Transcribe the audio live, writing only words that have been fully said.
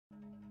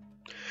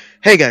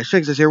Hey guys,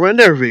 StrainZex here with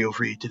another video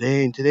for you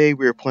today, and today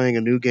we are playing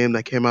a new game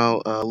that came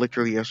out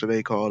literally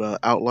yesterday called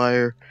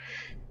OUTLIER,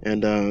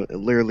 and it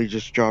literally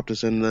just dropped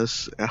us in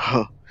this.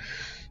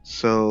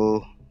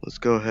 So let's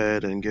go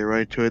ahead and get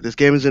right to it. This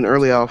game is in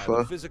early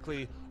alpha.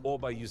 Physically or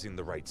by using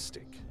the right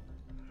stick.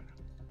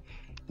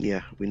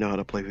 Yeah, we know how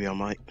to play VR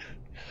Mike.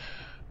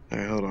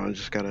 Alright, hold on, I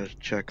just gotta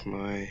check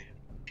my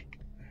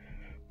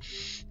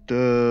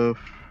stuff.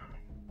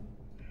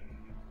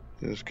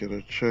 Just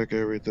gotta check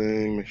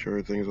everything, make sure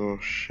everything's all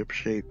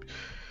ship-shape.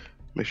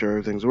 Make sure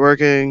everything's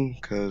working,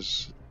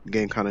 because the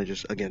game kind of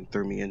just, again,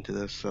 threw me into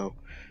this, so,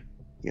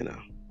 you know.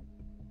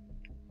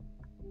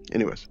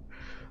 Anyways,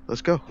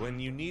 let's go. When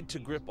you need to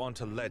grip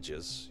onto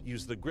ledges,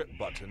 use the grip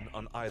button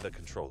on either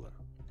controller.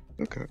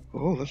 Okay.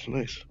 Oh, that's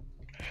nice.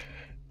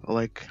 I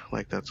like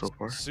that so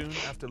far. Soon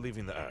after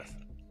leaving the Earth,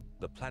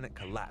 the planet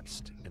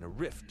collapsed and a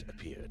rift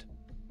appeared.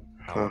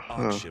 Our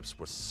arc ships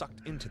were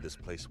sucked into this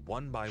place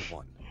one by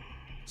one.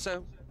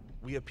 So,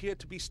 we appear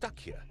to be stuck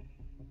here.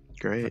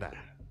 Great. For now,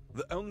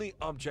 the only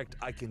object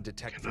I can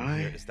detect from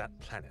here is that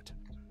planet.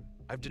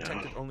 I've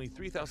detected only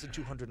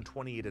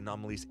 3,228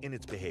 anomalies in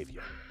its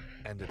behavior,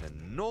 and an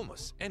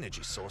enormous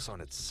energy source on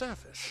its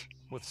surface.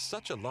 With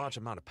such a large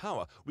amount of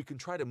power, we can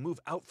try to move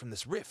out from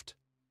this rift.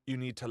 You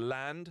need to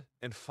land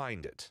and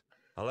find it.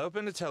 I'll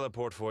open a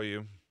teleport for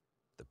you.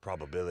 The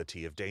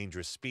probability of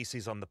dangerous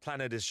species on the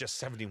planet is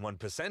just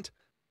 71%,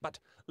 but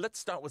let's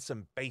start with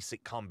some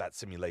basic combat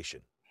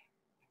simulation.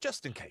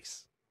 Just in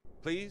case.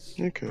 Please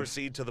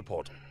proceed to the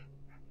portal.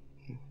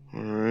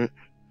 Alright.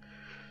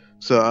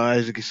 So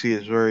as you can see,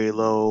 it's very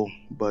low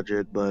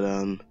budget, but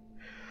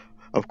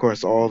of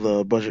course all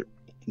the budget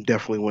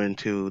definitely went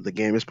into the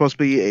game. It's supposed to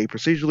be a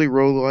procedurally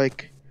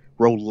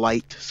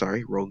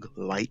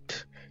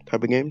roguelite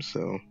type of game,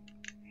 so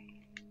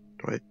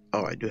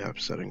I do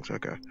have settings,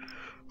 okay.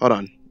 Hold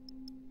on.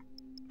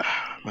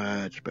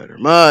 Much better.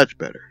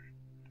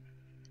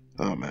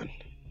 Oh man.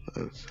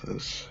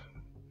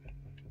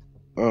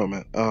 Oh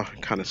man. Oh,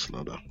 kinda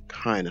slow though.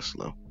 Kinda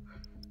slow.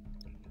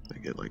 I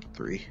get like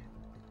 3.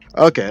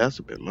 Okay, that's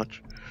a bit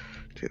much.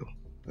 2.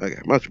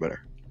 Okay, much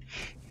better.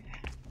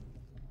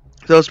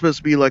 So it's supposed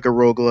to be like a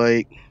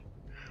roguelite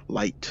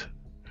light,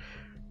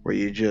 where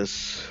you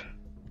just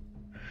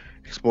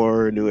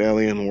explore a new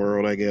alien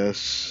world, I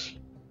guess.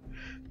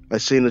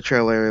 I've seen the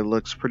trailer, it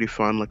looks pretty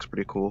fun, looks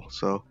pretty cool,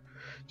 so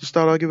just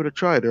thought I'd give it a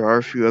try. There are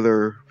a few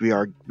other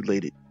VR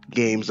related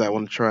games I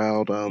want to try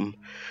out.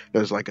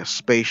 There's like a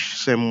space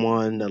sim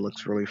one that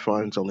looks really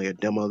fun. It's only a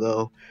demo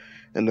though.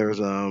 And there's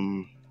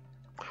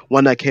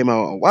one that came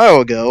out a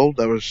while ago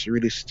that was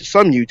released to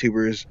some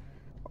YouTubers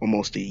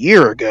almost a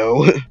year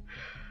ago.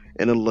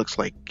 And it looks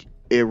like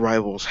it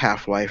rivals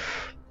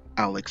Half-Life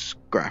Alyx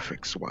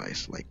graphics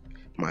wise. Like,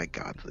 my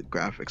god, the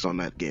graphics on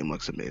that game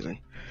looks amazing.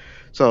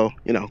 So,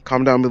 you know,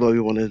 comment down below if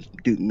you want to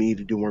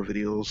do more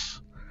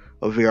videos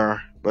of VR,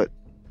 but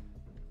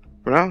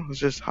for now, let's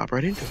just hop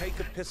right into it. Take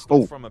a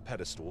pistol from a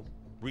pedestal,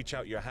 reach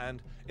out your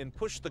hand, and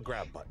push the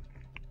grab button.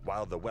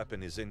 While the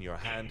weapon is in your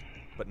hand,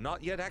 but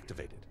not yet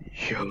activated,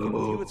 you can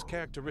review its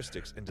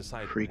characteristics and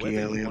decide whether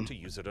you want to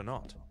use it or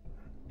not.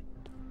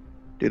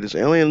 Dude, this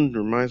alien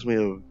reminds me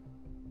of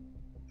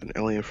an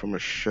alien from a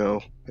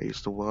show I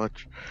used to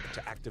watch.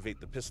 To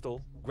activate the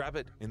pistol, grab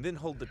it, and then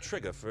hold the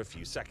trigger for a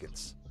few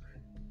seconds.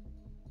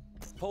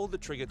 Pull the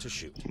trigger to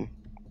shoot.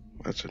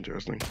 That's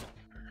interesting.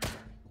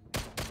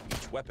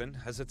 Each weapon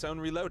has its own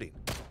reloading.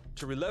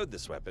 To reload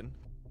this weapon,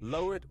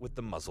 lower it with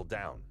the muzzle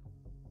down.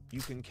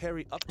 You can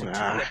carry up to 2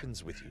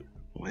 weapons with you.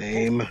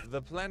 Lame.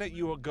 The planet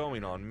you are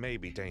going on may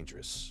be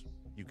dangerous.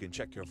 You can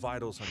check your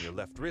vitals on your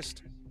left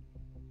wrist.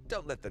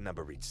 Don't let the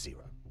number reach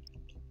 0.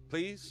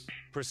 Please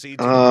proceed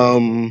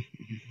to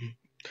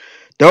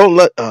don't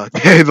let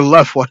the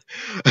left one.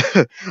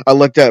 I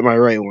looked at my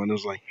right one. I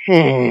was like,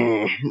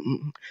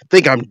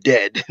 think I'm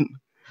dead.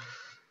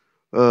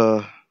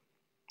 To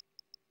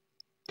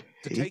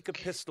take a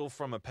pistol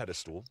from a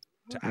pedestal,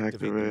 to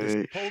activate the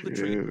pistol, pull the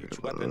trigger.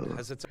 Each weapon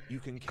has its. You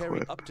can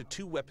carry up to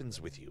 2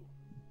 weapons with you.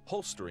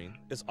 Holstering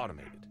is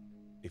automated.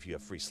 If you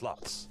have free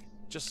slots,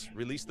 just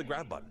release the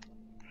grab button.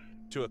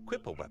 To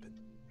equip a weapon,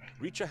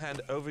 reach your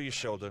hand over your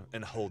shoulder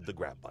and hold the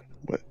grab button.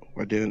 What?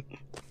 I didn't.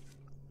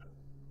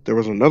 There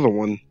was another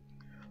one,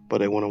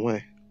 but it went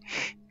away.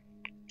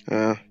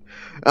 Oh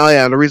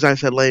yeah, the reason I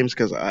said lame is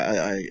because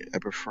I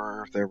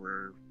prefer if there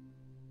were,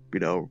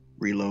 you know,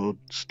 reload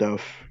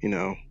stuff, you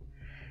know,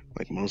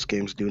 like most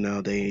games do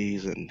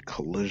nowadays, and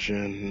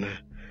collision,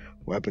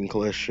 weapon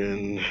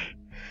collision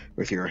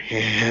with your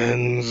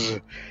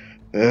hands.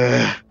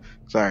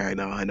 Sorry, I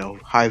know.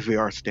 High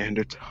VR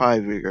standards. The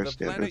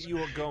planet you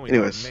are going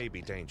on may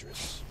be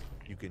dangerous.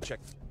 You can check.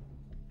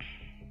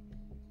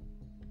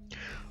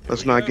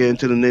 Let's not get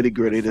into the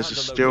nitty-gritty. This is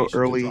still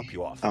early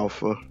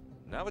alpha.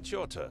 Now it's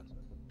your turn.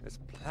 This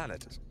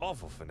planet is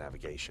awful for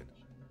navigation.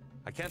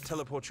 I can't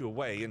teleport you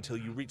away until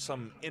you reach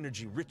some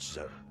energy-rich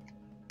zone.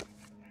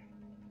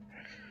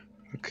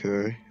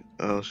 Okay.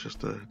 Oh, it's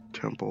just a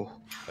temple.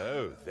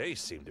 Oh, they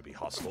seem to be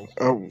hostile.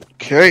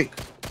 Okay.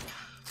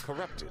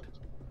 Corrupted.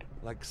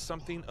 like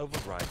something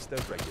overrides their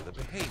regular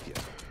behavior.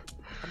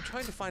 I'm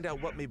trying to find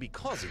out what may be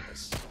causing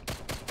this.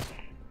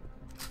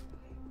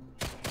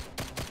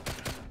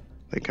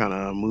 They kind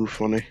of move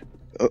funny.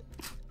 Oh,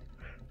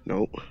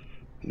 nope,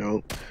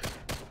 nope.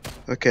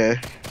 Okay.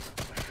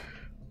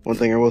 One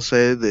thing I will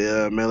say,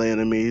 the melee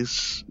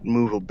enemies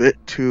move a bit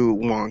too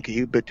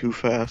wonky, a bit too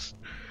fast.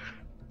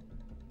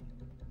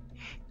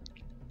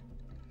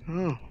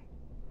 Oh,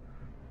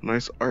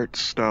 nice art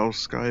style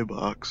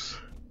skybox.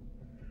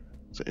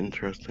 It's an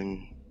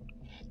interesting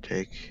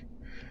take.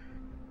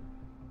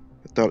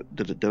 I thought,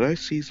 did I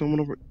see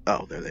someone over?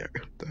 Oh, they're there.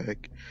 What the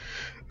heck?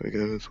 Okay,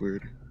 that's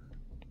weird.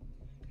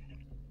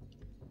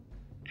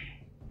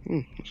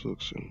 This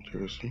looks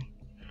interesting.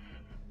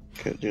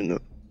 Can't do no.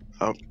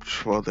 Oh,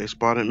 well, they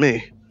spotted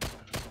me.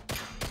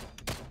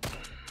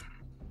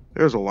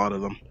 There's a lot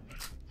of them.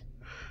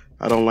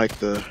 I don't like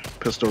the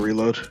pistol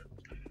reload.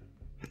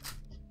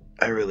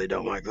 I really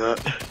don't like that.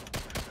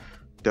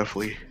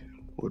 Definitely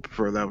would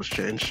prefer that was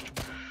changed.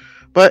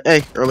 But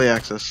hey, early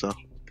access, so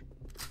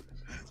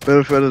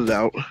benefit of the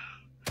doubt.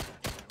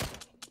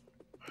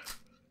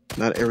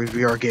 Not every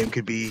VR game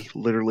could be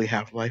literally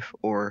Half-Life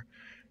or,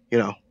 you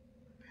know,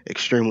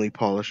 extremely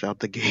polished out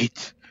the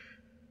gate.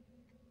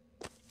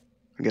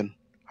 Again,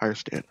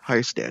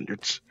 higher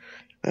standards.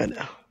 I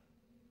know.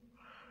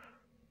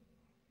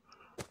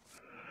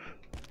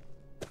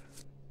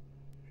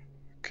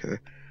 Okay.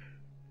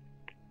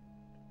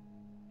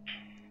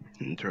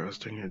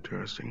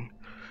 Interesting.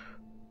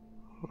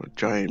 A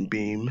giant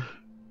beam.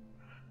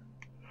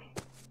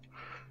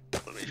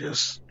 Let me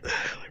just. There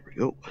we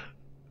go.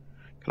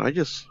 Can I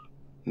just.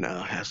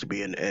 No, it has to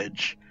be an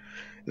edge.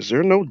 Is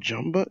there no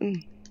jump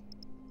button?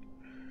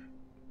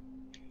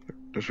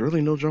 There's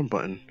really no jump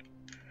button.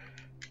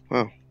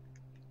 Wow.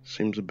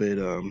 Seems a bit,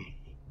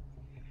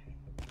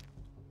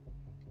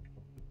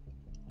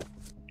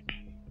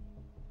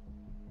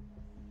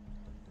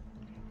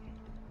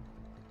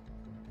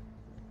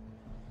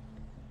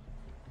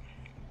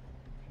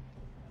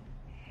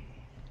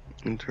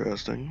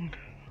 interesting.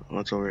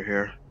 What's over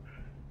here?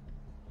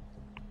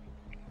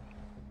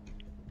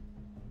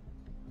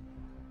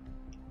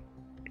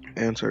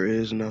 Answer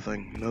is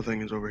nothing.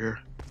 Nothing is over here.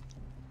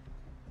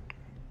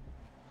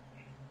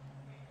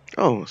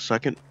 Oh,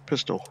 second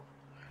pistol.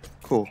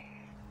 Cool.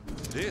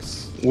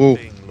 This Whoa.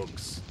 thing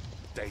looks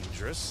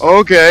dangerous.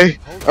 Okay.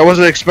 I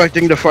wasn't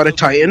expecting to fight a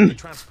Titan.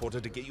 Transporter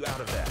to get you out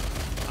of there.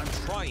 I'm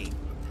trying.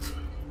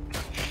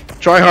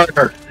 Try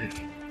harder.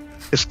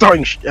 It's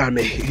throwing at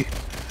me.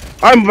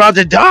 I'm about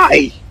to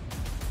die.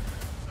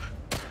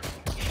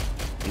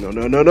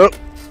 No.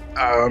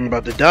 I'm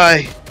about to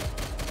die.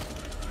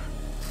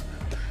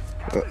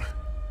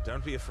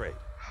 Don't be afraid.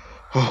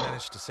 I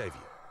managed to save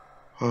you.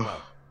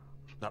 Well,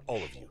 not all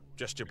of you,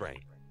 just your brain,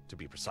 to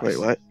be precise. Wait,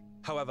 what?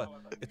 However,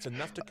 it's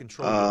enough to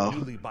control your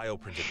newly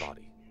bioprinted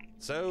body.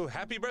 So,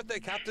 happy birthday,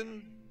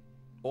 Captain!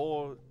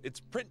 Or it's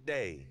print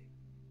day.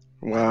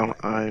 Wow,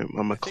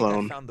 I'm a clone. I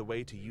think I found the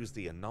way to use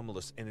the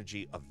anomalous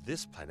energy of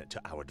this planet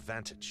to our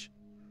advantage.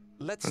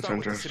 Let's That's start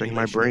with the interesting.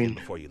 My simulation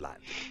brain. before you land.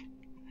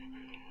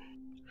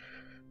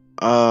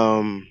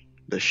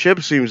 The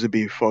ship seems to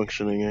be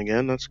functioning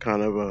again. That's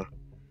kind of a,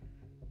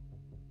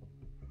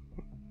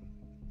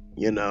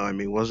 you know, I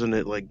mean, wasn't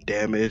it like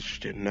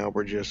damaged and now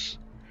we're just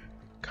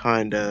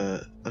kind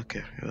of,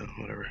 okay,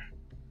 whatever.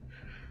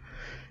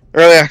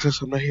 Early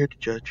access, I'm not here to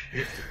judge.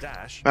 Hit the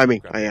dash, I mean,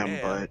 grab I the am,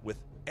 air but with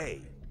A.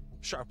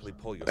 Sharply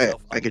pull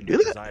yourself I up can in do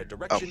the that? desired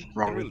direction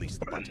wrong and release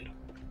the button.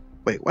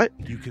 Wait, what?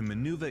 You can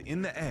maneuver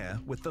in the air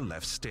with the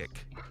left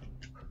stick.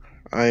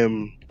 I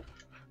am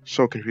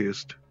so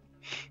confused.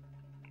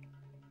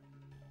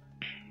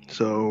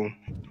 So,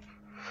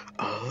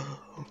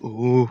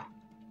 ooh.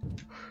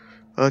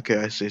 Okay,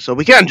 I see. So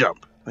we can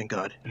jump. Thank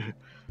God.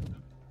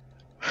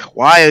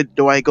 Why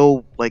do I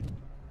go, like,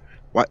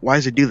 why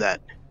does it do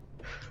that?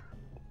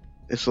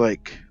 It's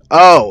like,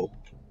 oh,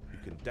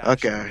 You can dash in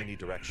okay. any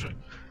direction,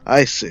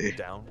 I see.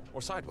 down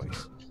or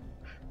sideways.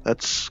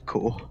 That's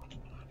cool.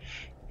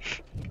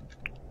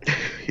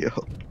 Yo.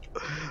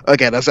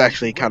 Okay, that's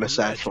actually kind of Rub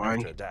a ledge satisfying.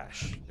 after a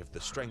dash, if the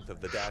strength of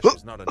the dash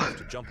is not enough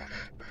to jump on it.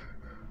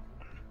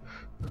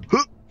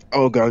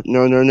 Oh God,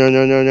 no,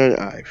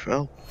 I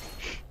fell.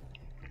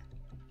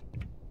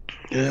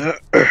 Yeah.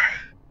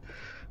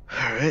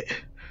 Alright.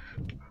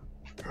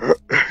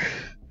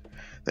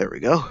 There we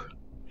go.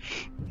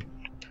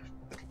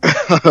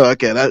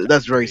 Okay,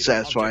 that's very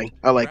satisfying.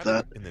 I like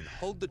that. And then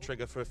hold the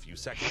trigger for a few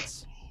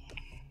seconds.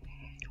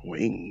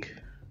 Wing.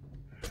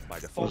 By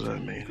default, What does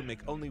that mean? you can make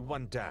only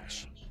one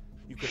dash.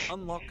 You can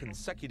unlock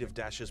consecutive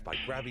dashes by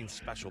grabbing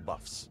special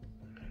buffs.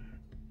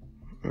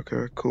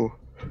 Okay, cool.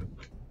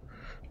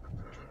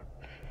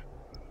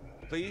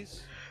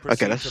 Please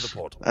Okay, proceed to the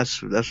portal. that's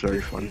very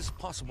It fun. is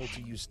possible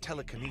to use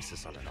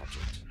telekinesis on an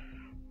object.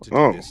 To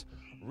Oh. do this,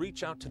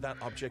 reach out to that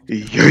object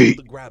Yeet. and hold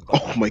the grab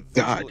button. Oh my when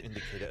the visual God.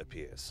 indicator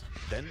appears.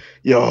 Then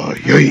Yo, come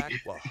yeet. back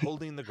while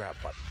holding the grab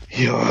button.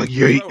 Yo, To throw an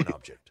yeet.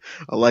 object,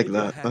 I like move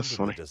your that. hand That's in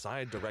funny. the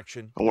desired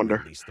direction I wonder.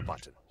 and release the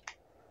button.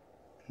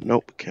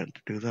 Nope, can't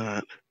do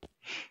that.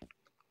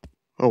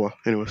 Oh well,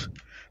 anyways.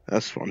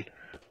 That's fun.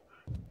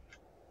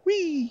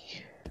 Whee!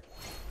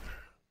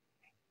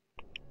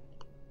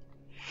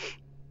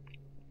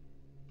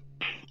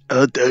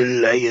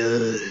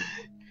 OUTLIER.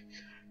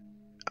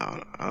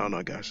 I don't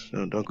know, guys.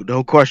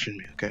 Don't question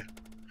me, okay?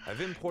 I've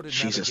imported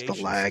Jesus, the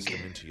navigation lag.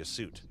 system into your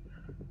suit.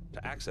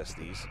 To access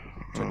these,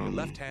 turn your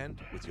left hand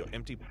with your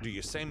empty. Do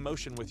your same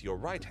motion with your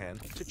right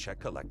hand to check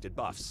collected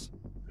buffs.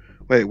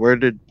 Wait,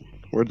 where'd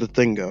the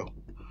thing go?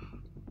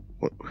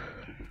 What?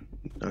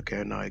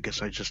 Okay, no, I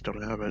guess I just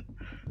don't have it.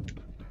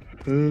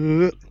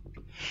 Oh.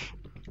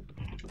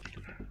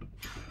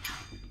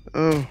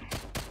 Oh.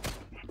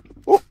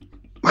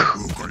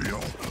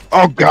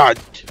 Oh God!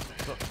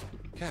 Look,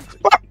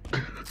 Captain.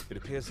 It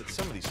appears that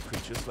some of these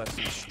creatures left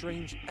some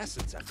strange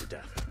essence after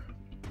death.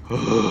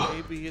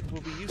 Maybe it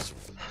will be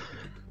useful.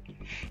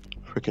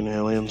 Freaking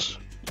aliens!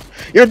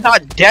 You're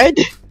not dead.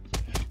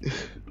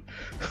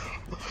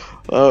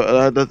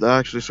 That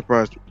actually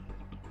surprised me.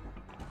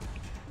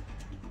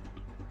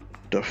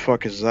 The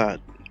fuck is that?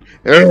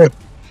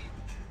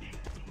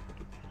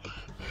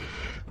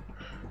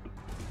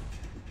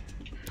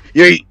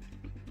 Yeet!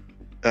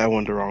 That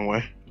went the wrong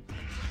way.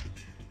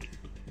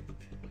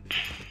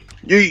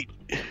 Yeet!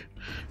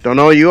 Don't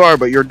know who you are,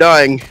 but you're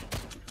dying.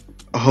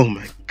 Oh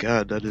my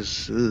God, that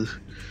is...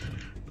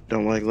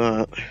 don't like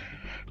that.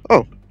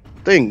 Oh,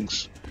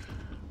 things.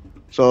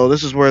 So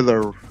this is where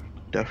the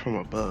death from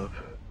above.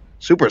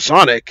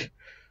 Supersonic?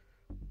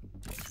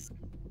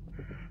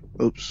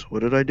 Oops, what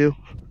did I do?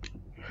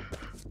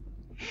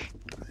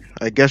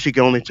 I guess you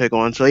can only take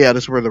on... So yeah,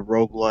 this is where the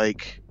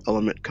roguelike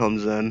element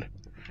comes in.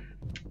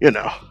 You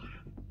know,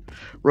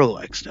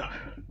 roguelike stuff.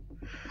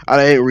 I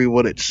didn't read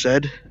what it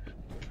said,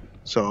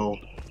 so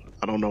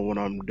I don't know what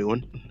I'm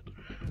doing.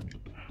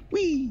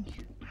 Whee!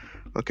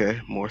 Okay,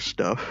 more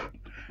stuff.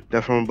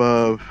 Death from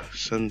above,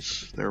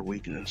 sense their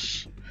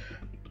weakness.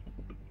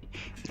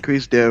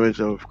 Increased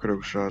damage of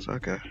critical shots.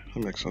 Okay,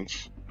 that makes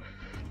sense.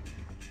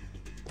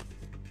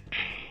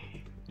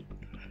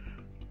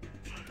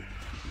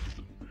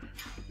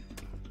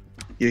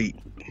 Yeet.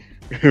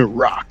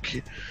 Rock.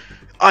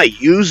 I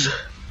use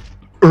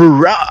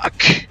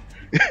rock.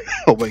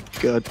 Oh my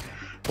God.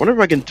 I wonder if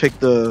I can take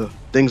the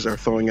things they're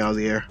throwing out of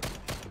the air.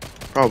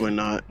 Probably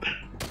not.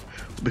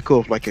 It'd be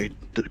cool if like I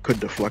could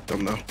deflect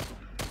them though.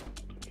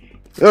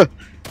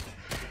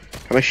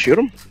 Can I shoot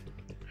them?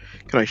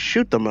 Can I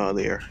shoot them out of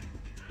the air?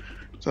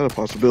 Is that a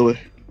possibility?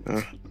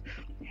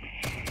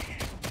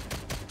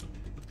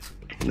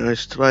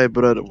 Nice try,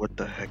 but what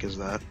the heck is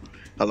that?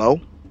 Hello?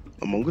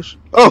 Among Us?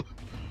 Oh!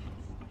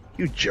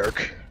 You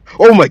jerk.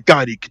 Oh my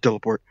God, he can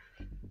teleport.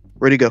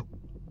 Where'd he go?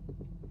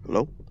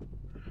 Hello?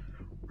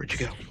 Where'd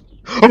you go?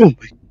 Oh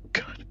my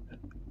God.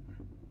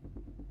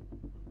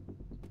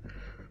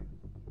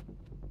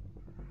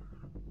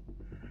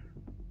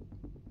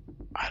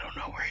 I don't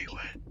know where he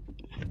went.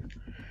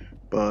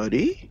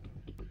 Buddy?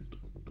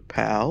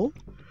 Pal?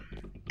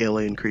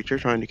 Alien creature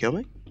trying to kill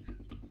me?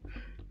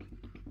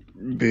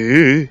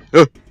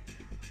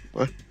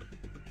 What?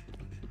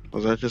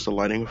 Was that just a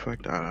lighting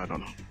effect? I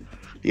don't know.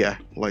 Yeah,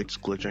 light's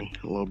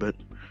glitching a little bit.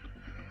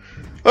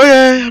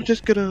 Okay, I'm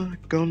just gonna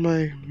go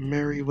my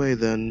merry way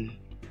then.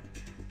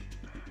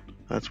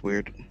 That's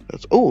weird.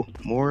 That's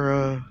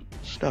more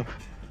stuff.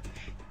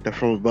 Death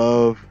from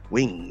above,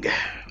 wing.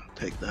 I'll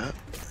take that.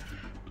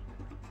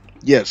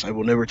 Yes, I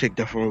will never take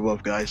death from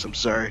above, guys. I'm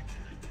sorry.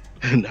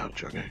 No, I'm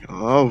joking.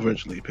 I'll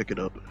eventually pick it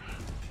up.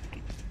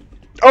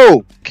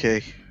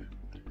 Okay.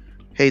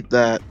 Hate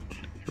that.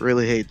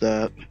 Really hate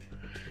that.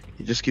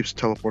 He just keeps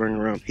teleporting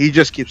around. He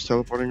just keeps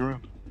teleporting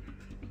around.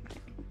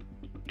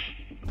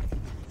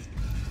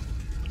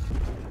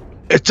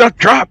 It's a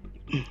trap!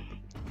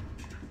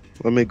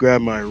 Let me grab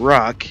my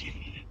rock.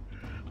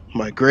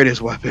 My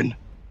greatest weapon.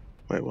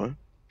 Wait, what?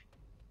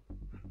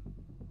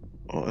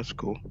 Oh, that's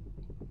cool.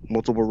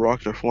 Multiple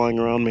rocks are flying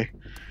around me.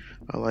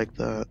 I like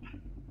that.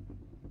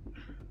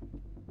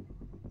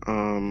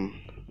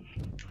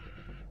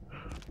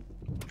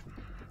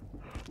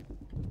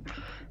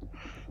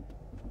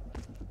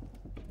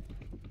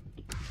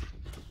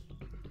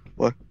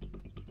 What?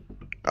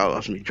 Oh,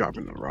 that's me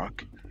dropping the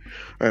rock.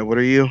 Alright, what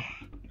are you?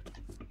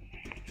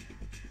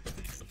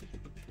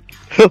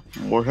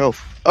 More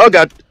health. Oh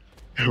God!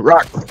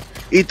 Rock!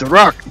 Eat the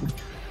rock!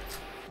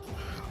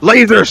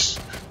 Lasers!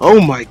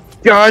 Oh my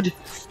God!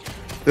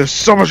 There's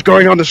so much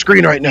going on the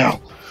screen right now.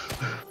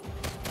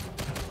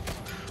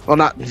 Well,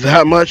 not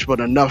that much, but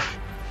enough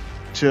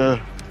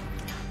to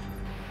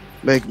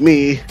make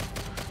me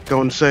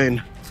go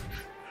insane.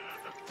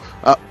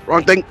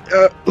 Wrong thing.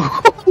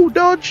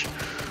 Dodge!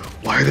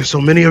 Why are there so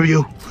many of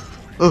you?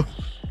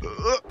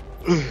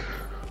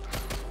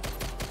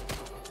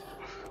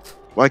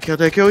 Why can't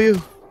I kill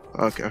you?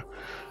 Okay.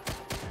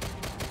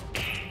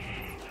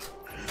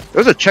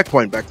 There's a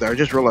checkpoint back there. I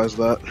just realized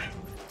that.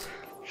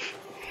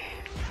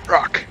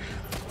 Rock.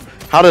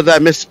 How did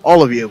that miss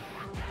all of you?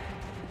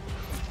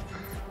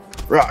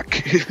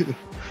 Rock.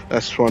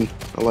 That's fun.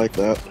 I like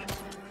that.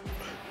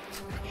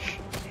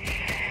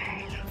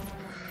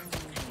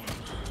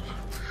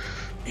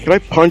 Can I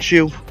punch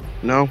you?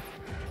 No?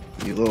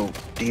 You little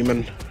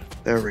demon.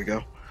 There we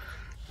go.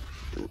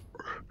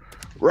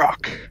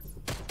 Rock.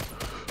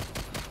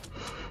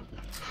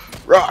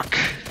 Rock.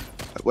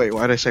 Wait,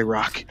 why did I say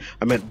rock?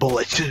 I meant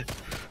bullet.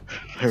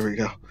 There we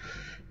go.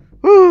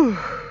 Whew.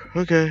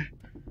 Okay.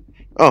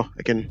 Oh,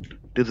 I can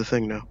do the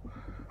thing now.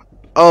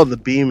 Oh, the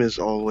beam is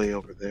all the way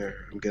over there.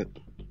 I'm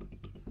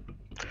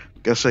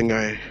guessing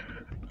I...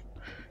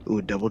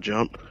 Ooh, double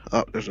jump.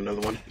 Oh, there's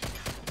another one.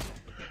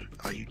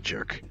 Oh, you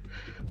jerk.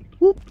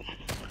 Whoop.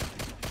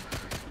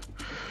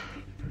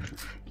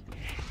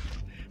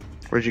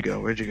 Where'd you go?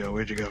 Where'd you go?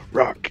 Where'd you go?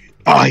 Rock.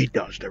 Oh, he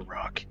dodged that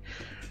rock.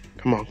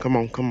 Come on, come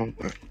on, come on.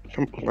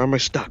 Where am I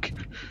stuck?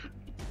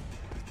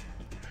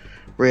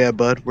 Where you at,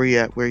 bud? Where you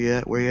at? Where you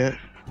at? Where you at?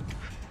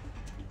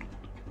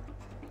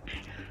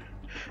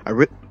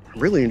 I'm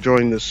really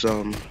enjoying this,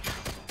 Oh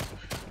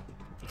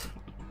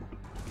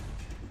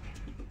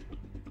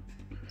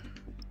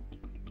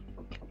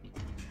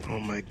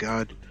my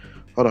god.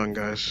 Hold on,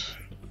 guys.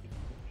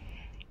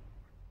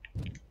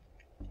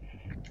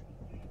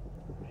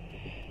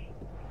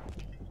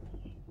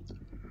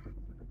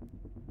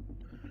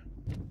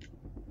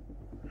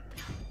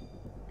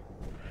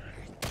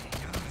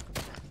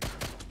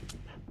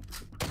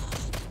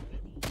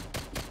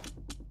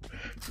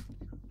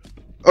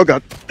 Oh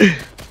god.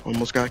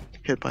 Almost got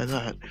hit by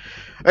that.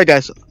 Alright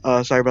guys,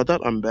 sorry about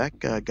that. I'm back.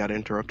 Got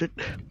interrupted,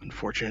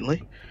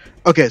 unfortunately.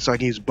 Okay, so I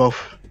can use both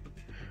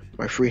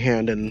my free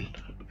hand and...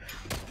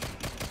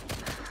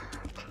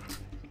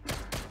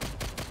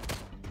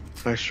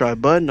 Nice try,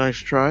 bud. Nice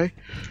try.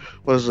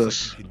 What is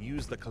this? You can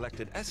use the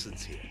collected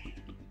essence here.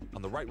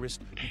 On the right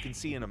wrist, you can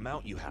see an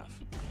amount you have.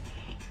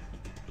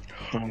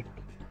 Huh.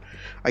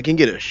 I can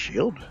get a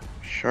shield?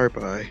 Sharp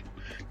eye.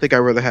 I think I'd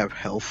rather have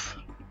health.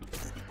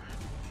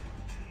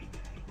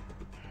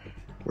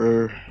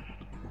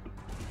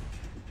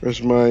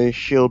 Where's my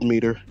shield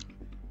meter?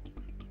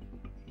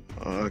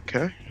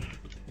 Okay.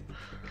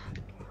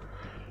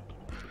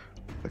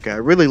 Okay, I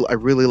really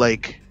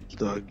like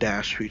the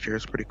dash feature.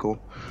 It's pretty cool.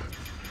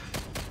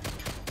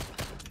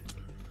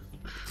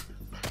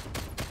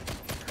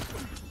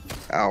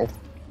 Ow.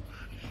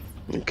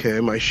 Okay,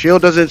 my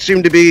shield doesn't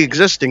seem to be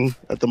existing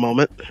at the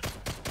moment.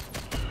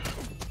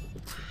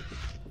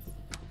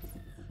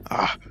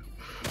 Ah.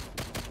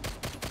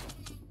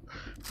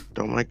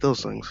 Don't like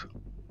those things.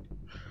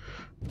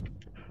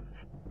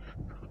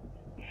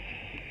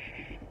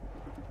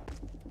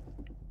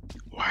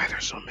 Why are there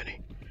so many?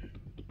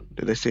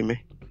 Did they see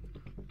me?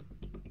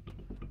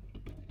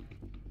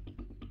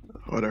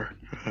 Whatever.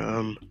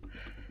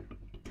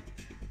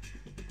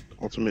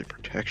 Ultimate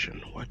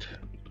protection. What?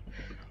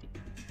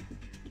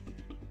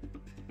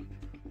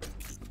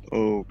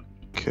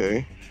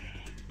 Okay.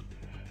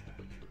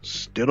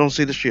 Still don't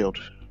see the shield.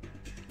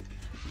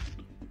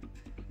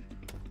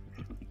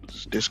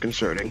 It's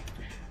disconcerting.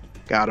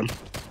 Got him.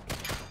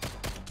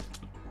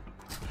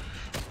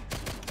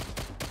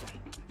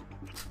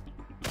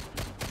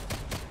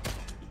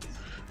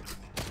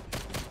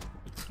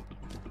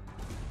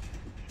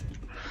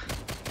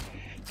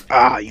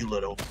 Ah, you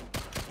little.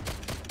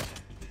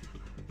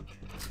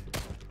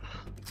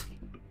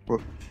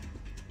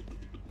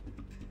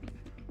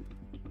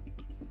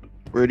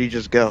 Where'd he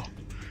just go?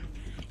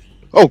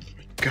 Oh,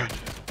 God.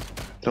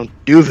 Don't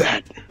do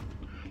that.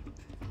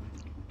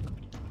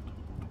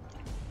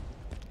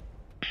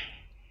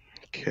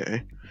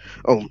 Okay.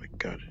 Oh my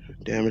god.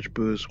 Damage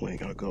boost. We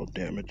ain't gonna go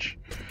damage.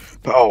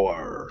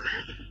 Power.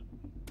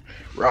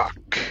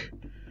 Rock.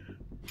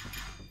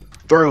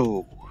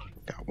 Throw.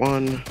 Got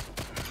one.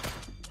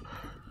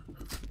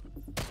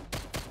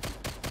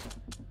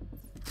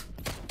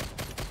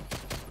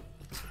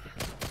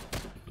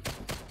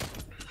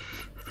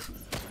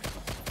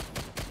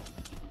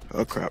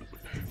 Oh crap.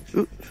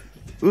 Ooh.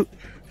 Ooh.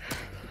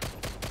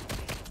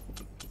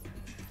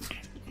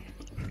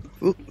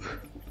 Ooh.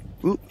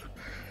 Ooh.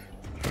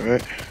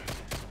 Alright.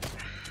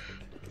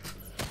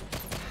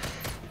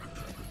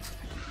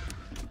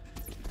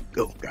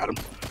 Go, got him.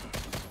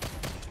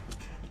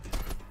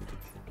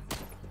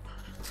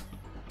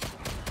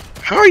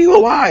 How are you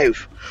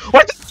alive?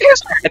 What the f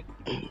is that?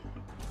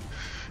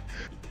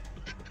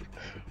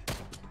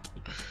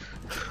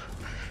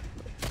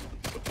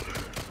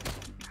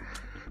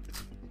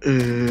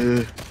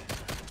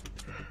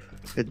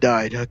 It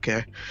died,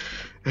 okay.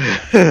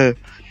 Where'd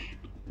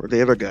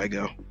the other guy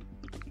go?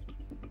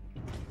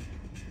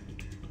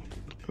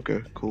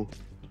 Okay, cool.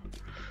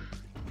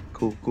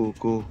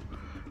 Cool.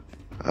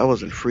 I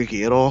wasn't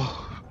freaky at all.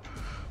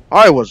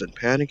 I wasn't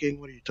panicking.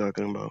 What are you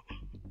talking about?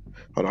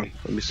 Hold on,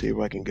 let me see if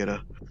I can get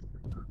a...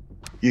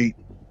 Yeet.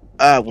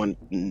 I went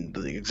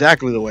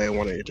exactly the way I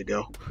wanted it to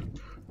go.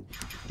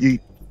 Yeet.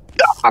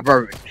 Ah,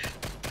 perfect.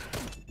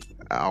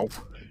 Ow.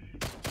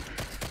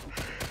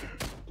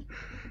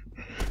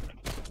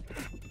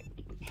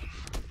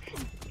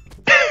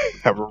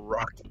 Have a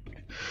rock.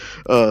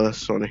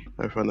 That's funny.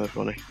 I find that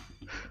funny.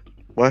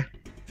 What?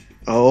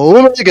 Oh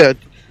my god.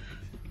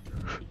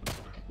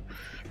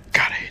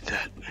 God, I hate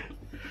that.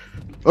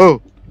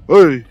 Oh,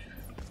 hey.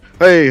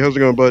 Hey, how's it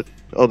going, bud?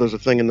 Oh, there's a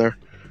thing in there.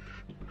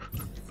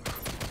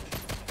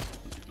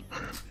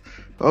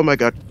 Oh my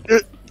god.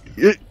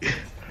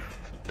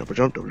 Double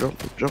jump, double jump,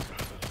 double jump.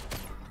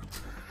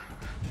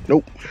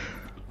 Nope.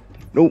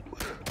 Nope.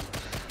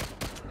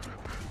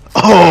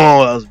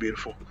 Oh, that was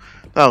beautiful.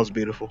 That was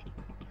beautiful.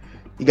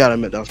 You gotta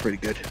admit, that was pretty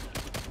good.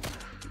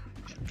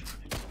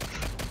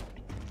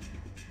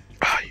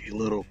 Ah, you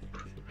little...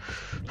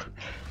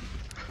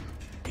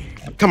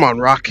 Come on,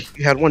 Rock.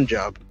 You had one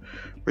job.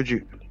 Where'd you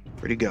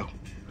go?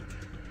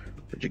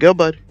 Where'd you go,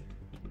 bud?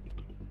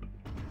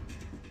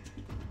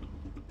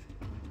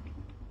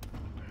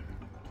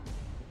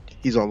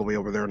 He's all the way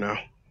over there now.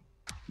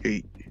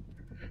 Yeet.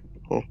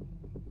 Oh,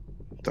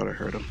 thought I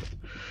heard him.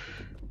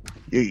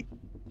 Yeet.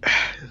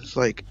 It's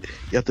like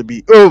you have to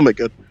be. Oh my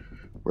god,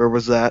 where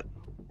was that?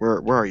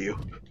 Where are you?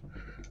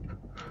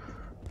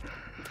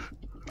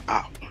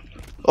 Ow.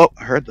 Oh,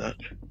 I heard that.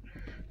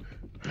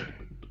 Where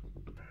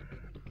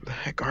the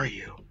heck are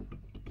you?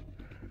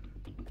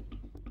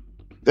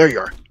 There you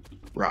are,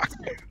 Rock.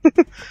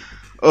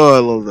 Oh, I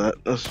love that.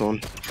 That's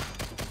fun.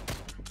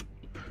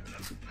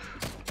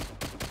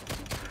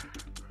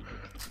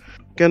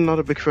 Again, not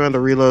a big fan of the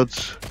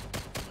reloads.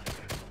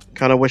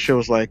 Kind of wish it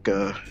was like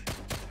a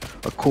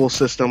cool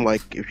system,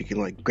 like if you can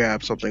like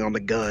grab something on the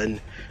gun.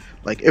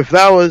 Like if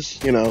that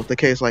was, you know, the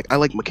case, like I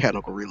like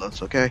mechanical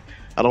reloads, okay?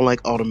 I don't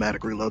like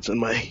automatic reloads in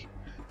my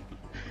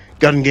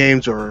gun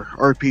games or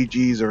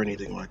RPGs or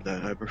anything like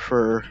that. I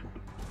prefer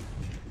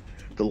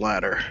the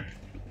latter.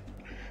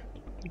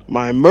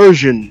 My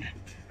immersion,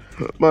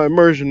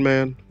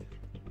 man.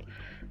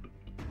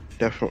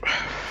 Definitely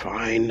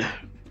fine.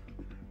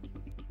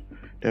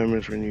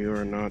 Damage when you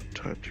are not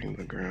touching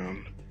the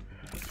ground.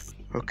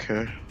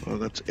 Okay, well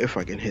that's if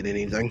I can hit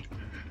anything.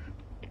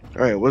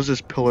 Alright, what's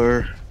this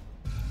pillar?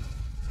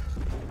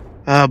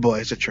 Ah boy,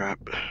 it's a trap.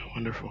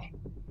 Wonderful.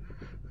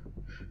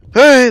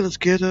 Hey, let's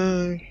get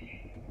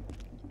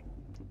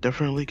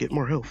definitely get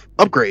more health.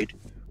 Upgrade.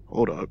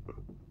 Hold up.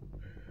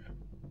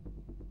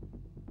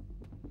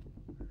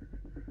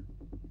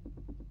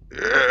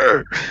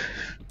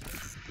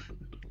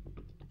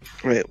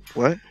 Wait,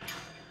 what?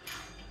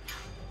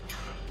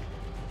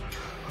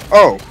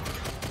 Oh.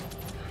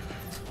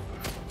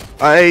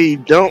 I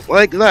don't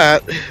like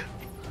that.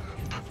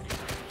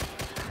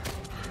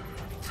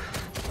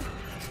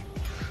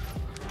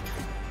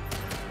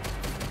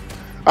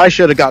 I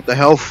should have got the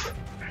health.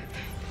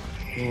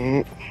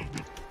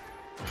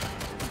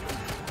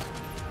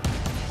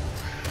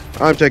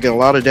 I'm taking a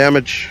lot of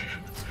damage.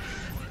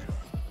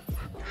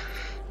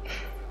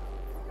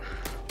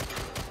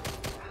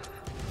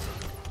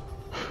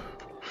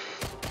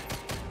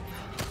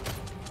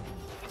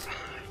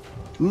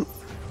 Ooh,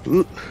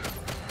 ooh.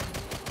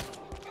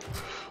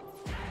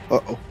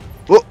 Uh-oh.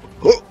 Oh,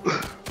 oh.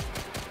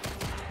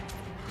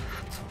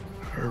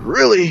 I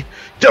really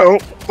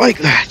don't like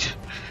that.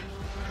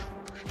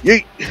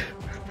 Yeet.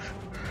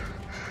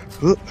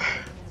 Ooh.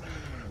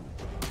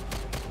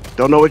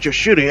 Don't know what you're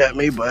shooting at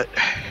me, but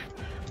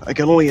I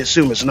can only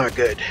assume it's not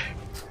good.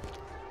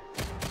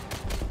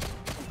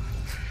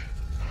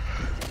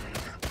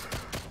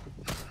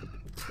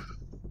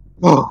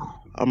 Oh,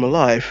 I'm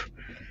alive.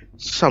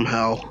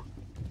 Somehow.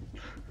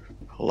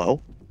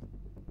 Hello?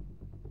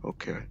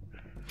 Okay.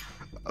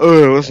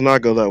 Oh, let's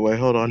not go that way.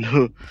 Hold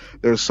on.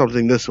 There's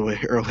something this way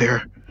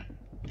earlier.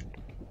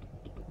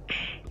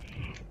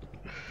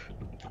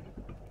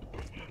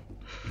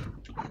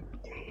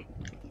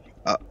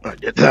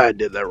 I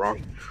did that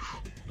wrong.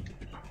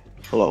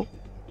 Hello?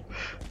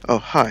 Oh,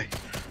 hi.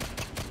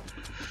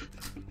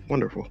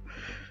 Wonderful.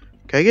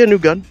 Can I get a new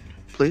gun,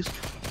 please?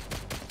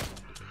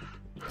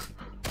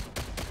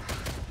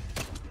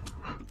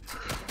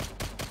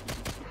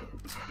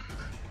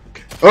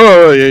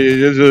 Oh,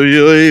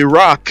 yeah,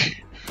 rock.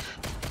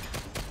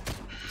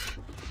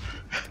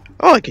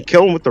 Oh, I can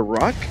kill him with the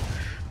rock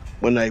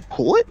when I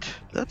pull it?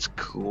 That's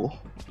cool.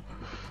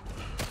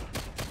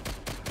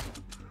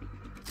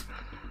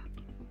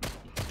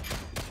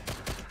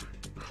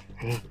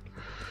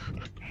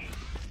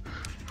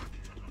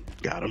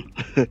 Got him.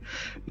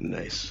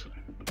 Nice.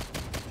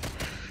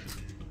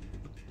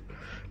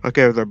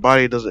 Okay, if their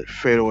body doesn't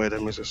fade away, that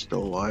means they're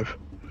still alive.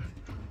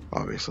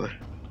 Obviously.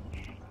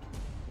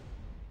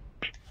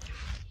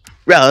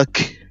 Rock.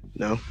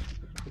 No.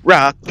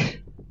 Rock.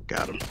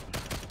 Got him.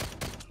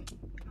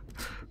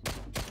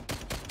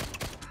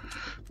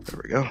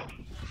 There we go.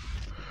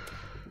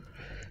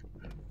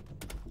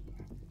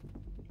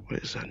 What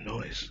is that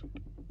noise?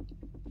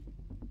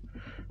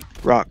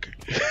 Rock.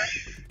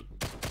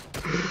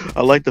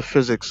 I like the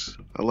physics.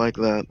 I like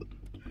that.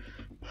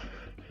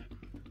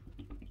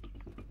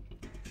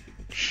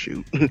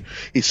 Shoot.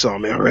 He saw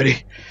me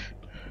already.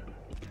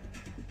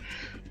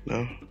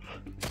 No.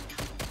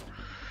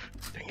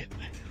 Dang it.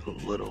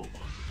 Little.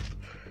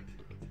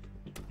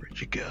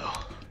 Where'd you go?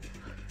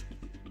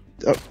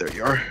 Oh, there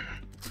you are.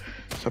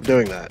 Stop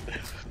doing that.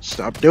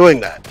 Stop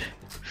doing that.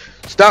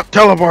 Stop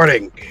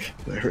teleporting.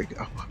 There we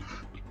go.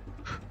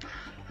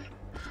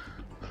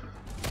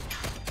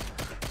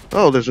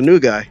 Oh, there's a new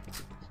guy.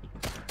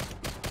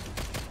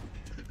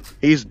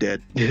 He's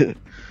dead.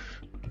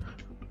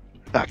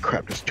 Ah,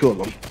 crap, there's two of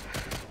them.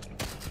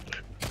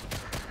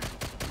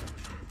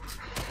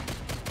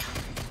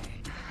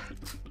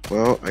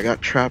 Well, I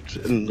got trapped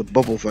in the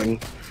bubble thing.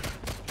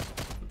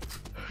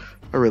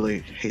 I really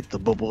hate the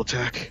bubble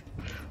attack.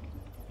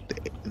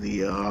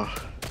 The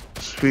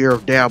sphere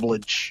of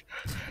dabblage.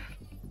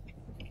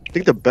 I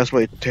think the best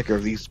way to take care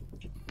of these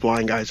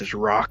blind guys is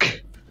rock.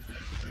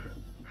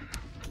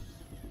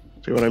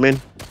 See what I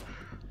mean?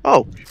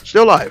 Oh,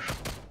 still alive.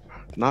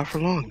 Not for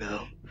long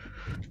though.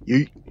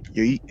 Yeet,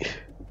 yeet.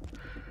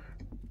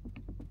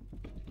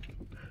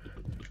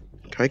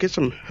 Can I get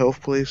some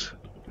health, please?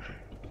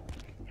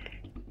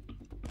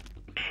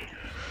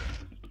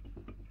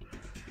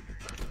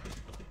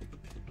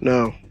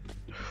 No.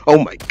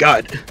 Oh my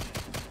god.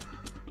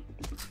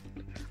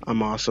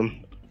 I'm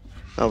awesome.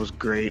 That was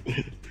great.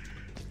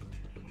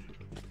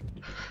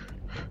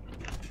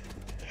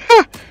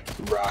 Ha!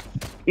 Rock.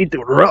 Eat the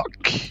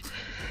rock.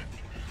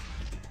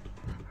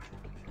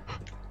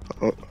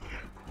 Oh.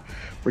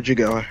 Where'd you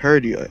go? I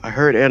heard you. I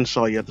heard and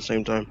saw you at the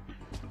same time.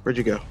 Where'd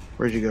you go?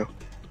 Where'd you go?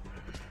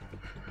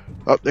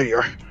 Oh, there you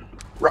are.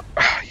 Rock.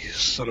 You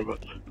son of a...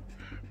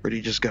 Where'd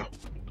you just go?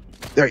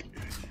 There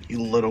you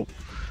little...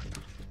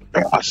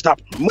 stop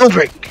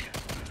moving!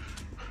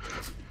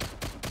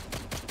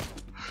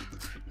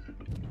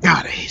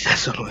 God, I hate that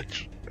so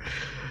much.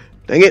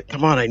 Dang it,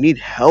 come on, I need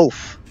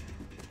health.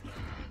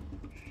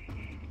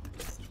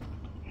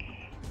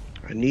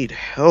 I need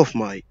health,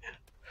 mate.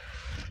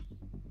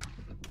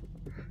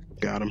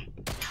 Got him.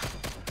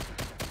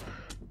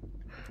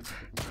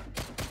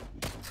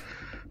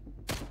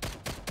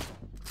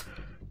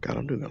 God,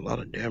 I'm doing a lot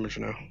of damage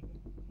now.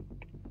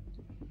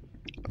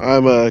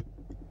 I'm a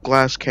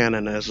glass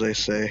cannon, as they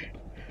say.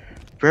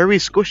 Very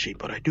squishy,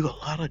 but I do a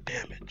lot of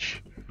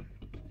damage.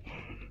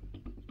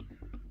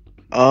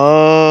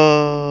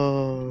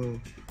 Oh,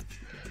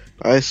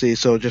 I see.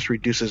 So it just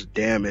reduces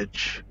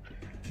damage.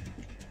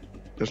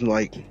 There's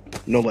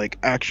no like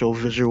actual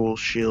visual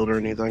shield or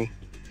anything.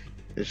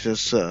 It's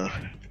just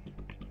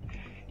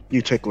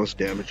you take less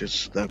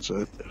damages. That's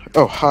it.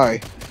 Oh,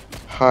 hi,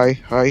 hi,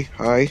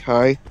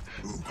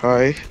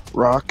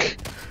 rock.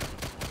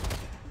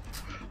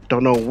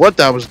 Don't know what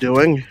that was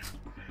doing.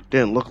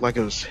 Didn't look like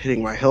it was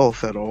hitting my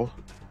health at all.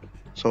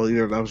 So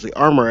either that was the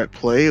armor at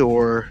play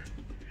or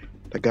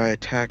the guy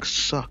attacks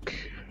suck.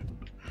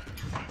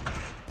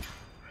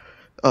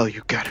 Oh,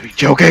 you gotta be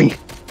joking!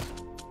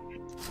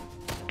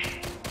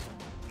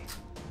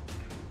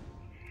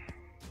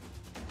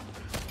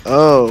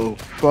 Oh,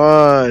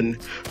 fun!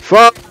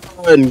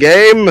 Fun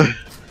game!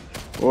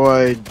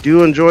 Boy, I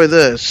do enjoy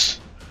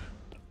this.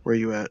 Where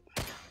you at?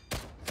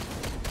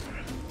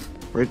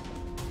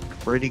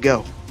 Where'd he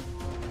go?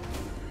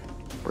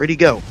 Where'd he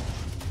go?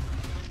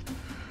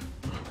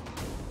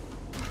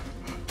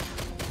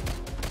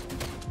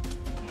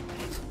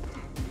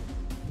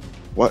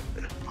 What?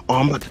 Oh,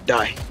 I'm about to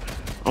die.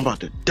 I'm about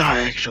to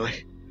die,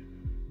 actually.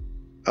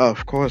 Oh,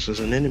 of course,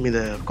 there's an enemy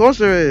there. Of course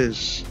there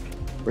is.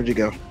 Where'd you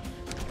go?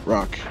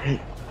 Rock.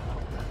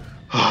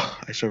 Oh,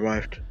 I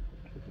survived.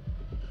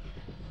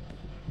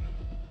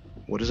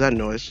 What is that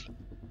noise?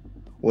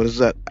 What is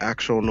that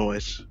actual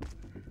noise?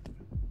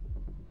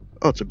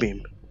 Oh, it's a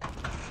beam.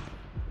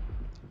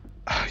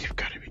 Oh, you've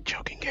got to be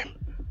joking, game.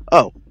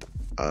 Oh,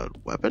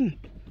 weapon?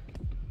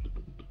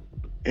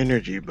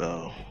 Energy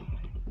bow.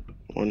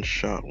 One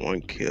shot, one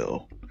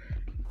kill.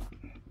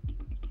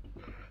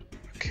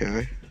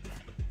 Okay.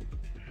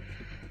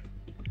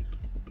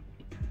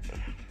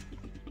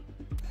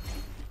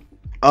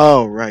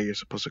 Oh, right, you're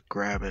supposed to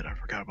grab it. I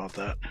forgot about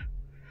that.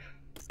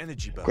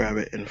 Energy bow. Grab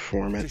it and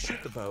form it. To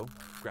shoot the bow,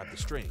 grab the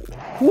string.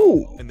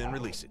 Ooh. And then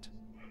release it.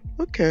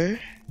 Okay.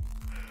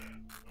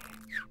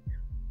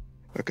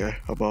 Okay,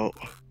 how about...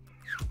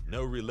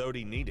 No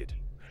reloading needed.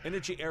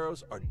 Energy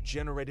arrows are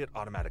generated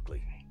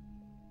automatically.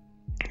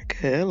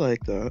 Okay, I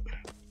like that.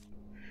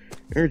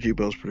 Energy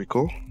bow's pretty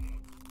cool.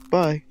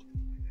 Bye.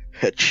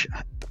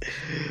 Headshot.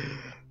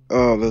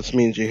 Oh, this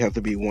means you have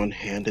to be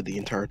one-handed the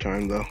entire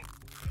time, though.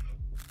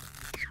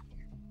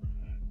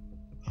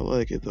 I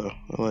like it, though.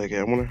 I like it.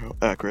 I wonder how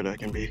accurate I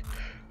can be.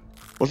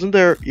 Wasn't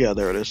there... Yeah,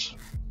 there it is.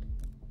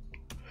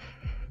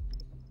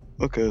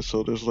 Okay,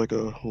 so there's like a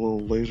little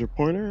laser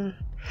pointer.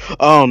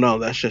 Oh, no,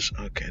 that's just...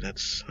 Okay,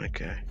 that's...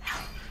 Okay.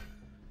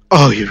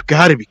 Oh, you've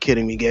got to be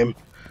kidding me, game.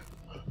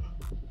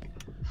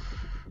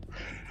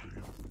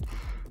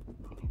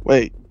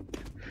 Wait.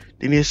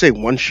 Didn't you say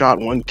one shot,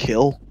 one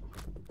kill?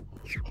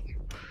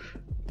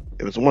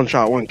 If it's one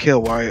shot, one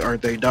kill, why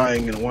aren't they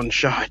dying in one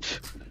shot?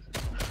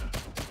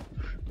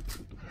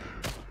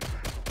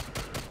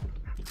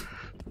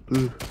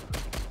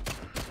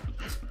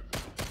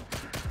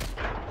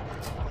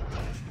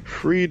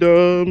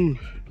 Freedom.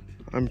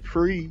 I'm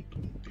free.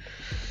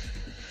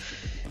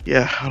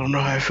 Yeah, I don't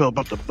know how I feel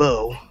about the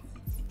bow.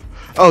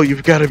 Oh,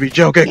 you've got to be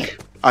joking.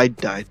 I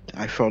died.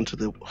 I fell into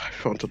the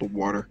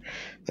water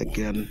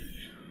again.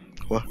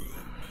 What?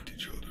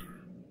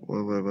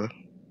 What?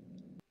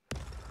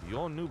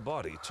 Your new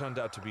body turned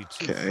out to be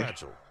too Okay.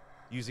 fragile.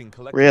 Using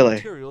collected Really?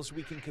 materials,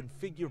 we can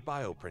configure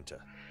bioprinter.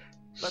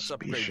 Let's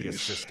upgrade your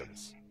Species.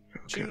 systems.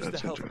 Okay, Choose the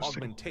that's health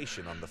interesting.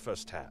 augmentation on the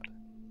first tab.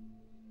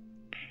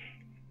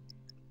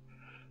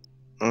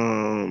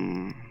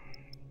 I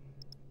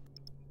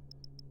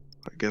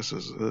guess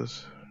it's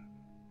this.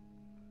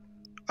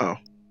 Oh.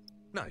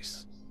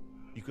 Nice.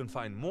 You can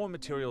find more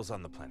materials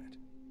on the planet.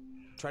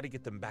 Try to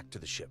get them back to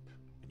the ship.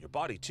 And your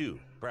body too,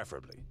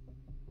 preferably.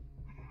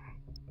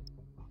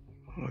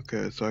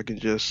 Okay, so I can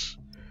just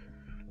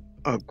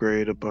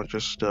upgrade a bunch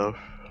of stuff.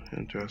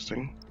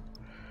 Interesting.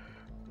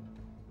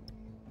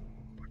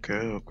 Okay,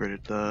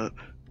 upgraded that.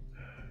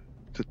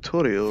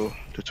 Tutorial.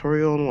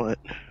 Tutorial on what?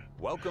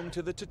 Welcome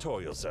to the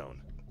tutorial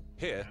zone.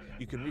 Here,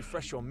 you can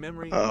refresh your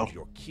memory Uh-oh. of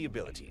your key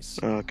abilities.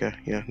 Okay,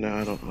 yeah, no,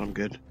 I don't. I'm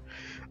good.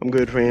 I'm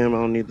good, fam. I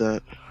don't need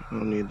that. I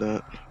don't need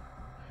that.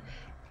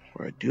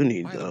 What I do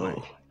need, By the though.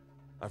 way,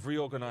 I've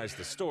reorganized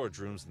the storage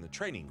rooms in the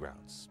training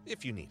grounds,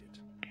 if you need it.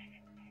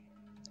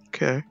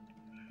 Okay.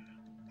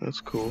 That's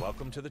cool.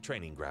 Welcome to the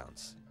training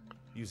grounds.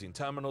 Using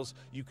terminals,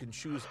 you can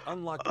choose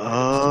unlocked items to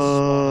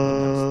spawn on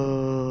the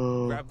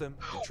medicine. Grab them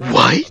and try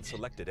What? on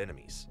selected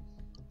enemies.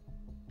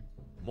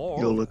 Yo,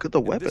 Moreover, look at the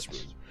in this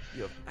weapons. room,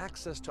 you have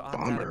access to our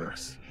Bomber.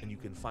 database, and you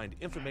can find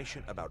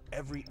information about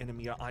every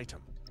enemy or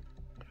item.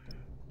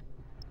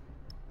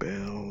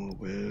 Bell,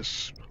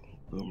 Wisp,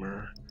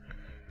 Loomer,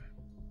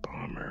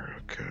 Bomber.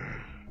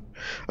 Okay.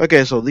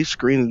 Okay, so these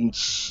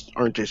screens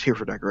aren't just here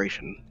for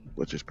decoration,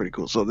 which is pretty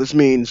cool. So this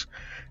means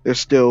there's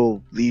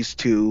still these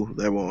two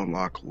that will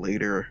unlock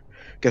later.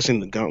 Guessing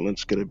the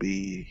gauntlet's gonna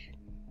be.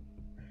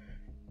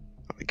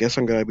 I guess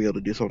I'm gonna be able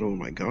to do something with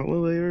my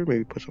gauntlet later.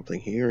 Maybe put something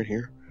here and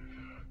here.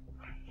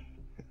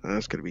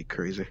 That's gonna be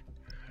crazy.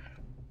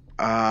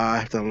 I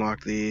have to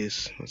unlock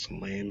these. That's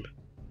lame.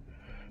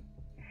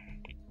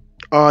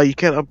 Oh, you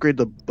can't upgrade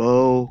the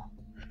bow.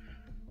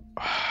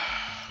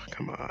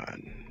 Come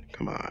on.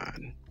 Come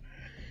on.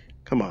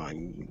 Come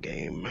on,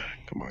 game.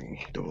 Come on,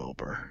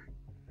 developer.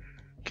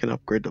 Can't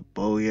upgrade the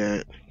bow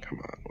yet. Come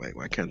on. Wait,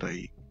 why can't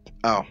I?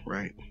 Oh,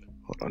 right.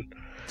 Hold on.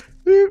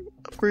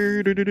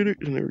 Upgrade.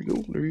 There we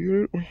go. There we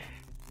go.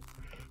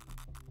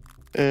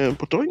 And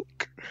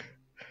potoink.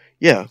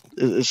 Yeah,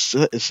 it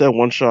said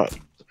one shot.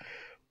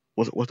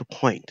 What's the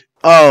point?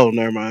 Oh,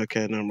 never mind.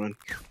 Okay, never mind.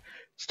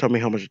 Just tell me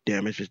how much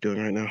damage it's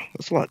doing right now.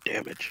 That's a lot of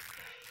damage.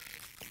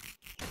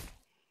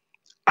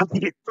 I can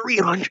get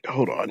 300.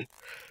 Hold on.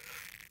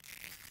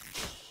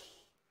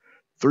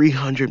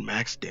 300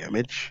 max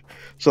damage.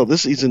 So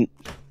this isn't.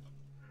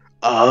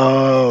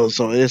 Oh,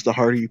 so it is the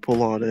harder you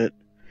pull on it,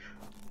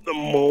 the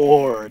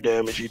more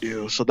damage you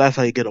do. So that's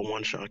how you get a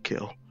one-shot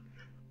kill.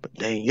 But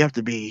dang, you have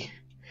to be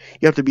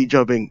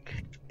jumping.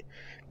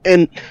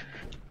 And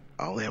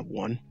I only have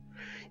one.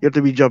 You have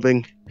to be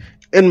jumping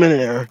in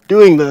midair,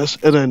 doing this,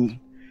 and then,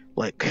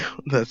 like,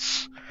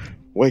 that's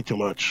way too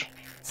much.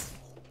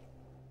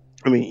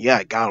 I mean, yeah,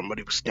 I got him, but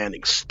he was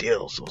standing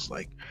still, so it's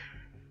like,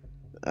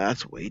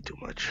 that's way too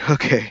much.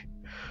 Okay.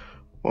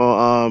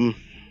 Well,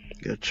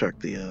 gotta check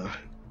the,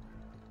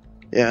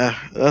 yeah,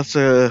 that's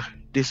a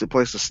decent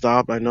place to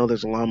stop. I know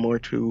there's a lot more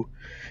to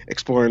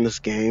explore in this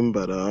game,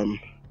 but,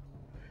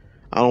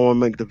 I don't want to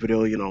make the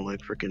video, you know,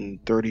 like freaking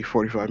 30,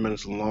 45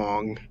 minutes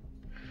long.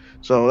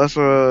 So that's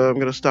where I'm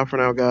gonna stop for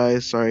now,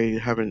 guys. Sorry I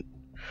haven't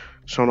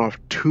shown off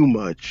too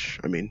much.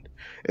 I mean,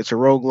 it's a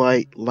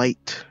roguelite,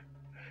 light,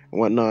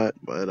 and whatnot,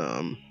 but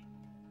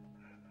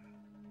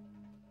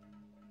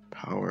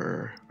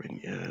power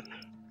vignette.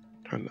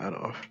 Turn that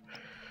off.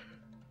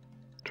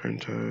 Turn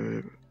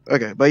to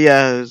okay, but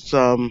yeah,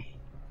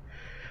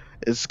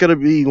 it's gonna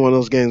be one of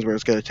those games where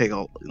it's gonna take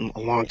a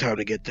long time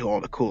to get to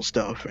all the cool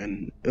stuff,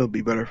 and it would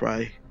be better if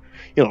I,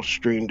 you know,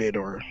 streamed it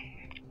or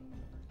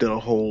did a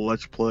whole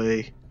let's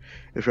play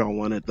if y'all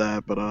wanted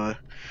that. But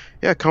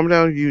yeah, comment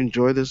down if you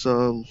enjoy this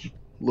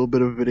little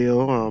bit of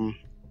video.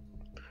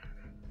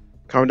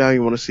 Comment down if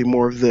you want to see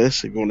more of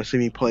this, if you want to see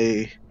me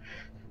play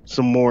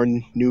some more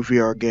new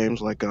VR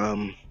games like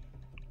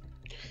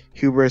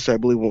Hubris, I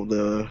believe one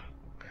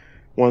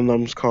of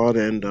them's called,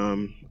 and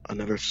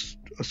another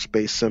a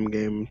space sim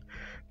game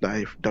that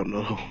I don't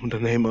know the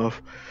name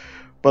of.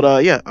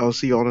 But yeah, I'll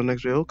see you all in the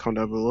next video. Comment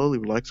down below,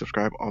 leave a like,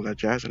 subscribe, all that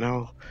jazz, and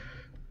I'll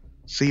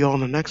see you all in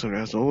the next one.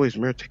 As always,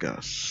 remember to take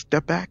a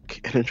step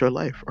back and enjoy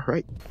life.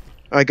 Alright,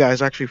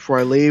 guys, actually, before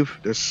I leave,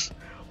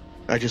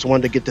 I just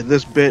wanted to get to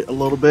this bit a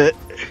little bit.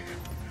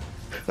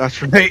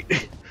 That's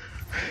right.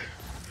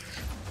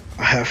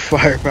 I have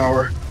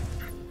firepower.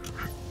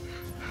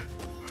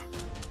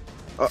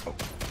 Uh-oh.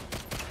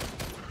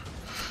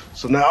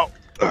 So now,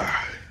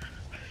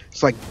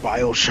 it's like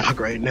Bioshock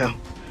right now.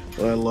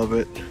 But I love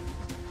it.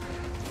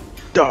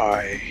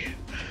 Die.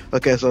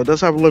 Okay, so it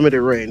does have a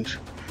limited range,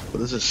 but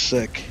this is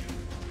sick.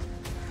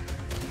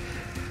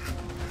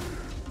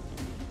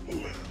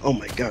 Oh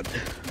my god.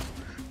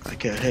 I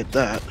can't hit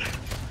that.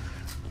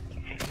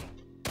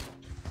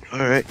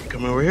 Alright,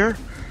 come over here.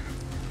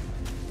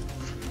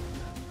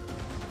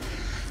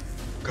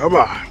 Come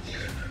on.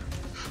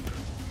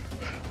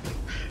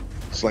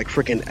 It's like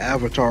freaking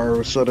Avatar all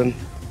of a sudden.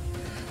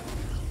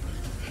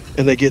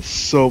 And they get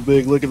so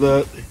big, look at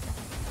that.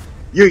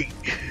 Yeet.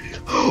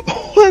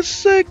 Oh, that's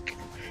sick.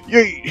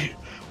 Yeet.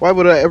 Why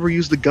would I ever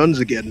use the guns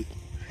again?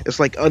 It's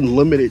like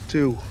unlimited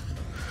too.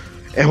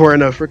 And we're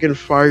in a freaking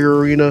fire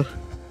arena.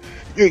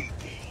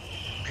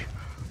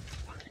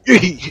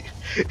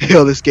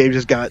 Yo, this game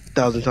just got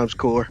 1,000 times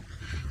cooler.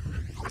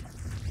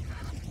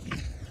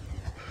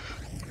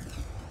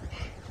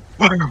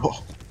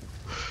 Fireball.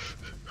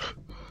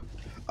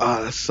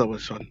 Ah, that's so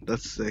much fun.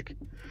 That's sick.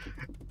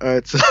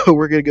 Alright, so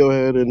we're gonna go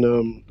ahead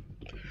and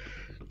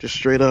just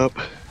straight up.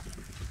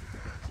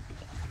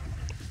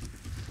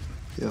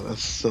 Yeah,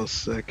 that's so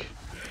sick.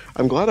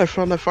 I'm glad I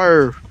found that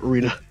fire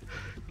arena.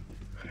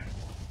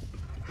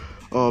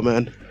 Oh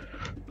man.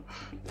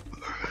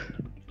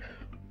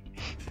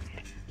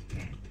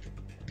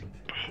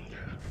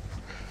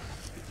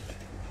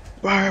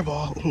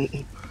 Fireball.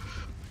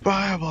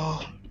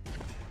 Fireball.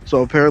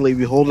 So apparently if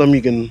you hold them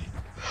you can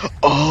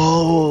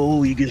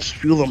you can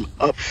spew them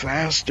up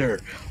faster.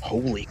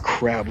 Holy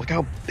crap, look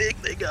how big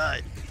they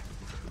got.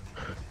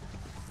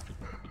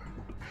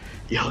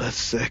 Yo, that's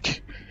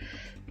sick.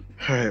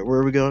 Alright, where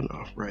are we going?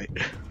 Oh, right.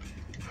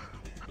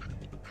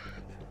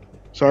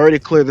 So I already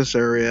cleared this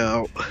area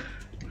out.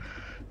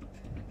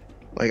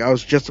 Like, I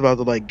was just about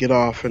to, like, get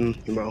off and,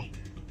 you know,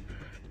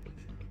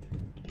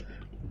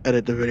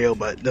 edit the video,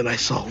 but then I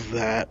saw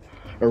that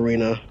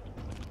arena.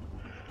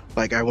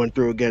 Like, I went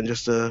through again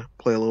just to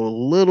play a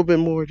little bit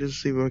more, just to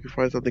see if I could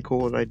find something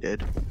cool, and I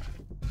did.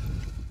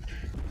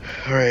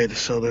 Alright,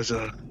 so there's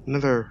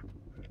another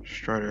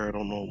Strider. I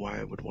don't know why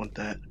I would want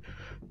that.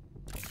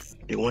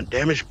 They want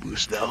damage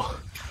boost, though.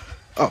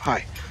 Oh,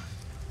 hi.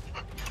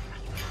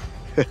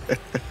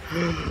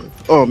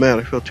 Oh, man,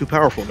 I feel too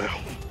powerful now.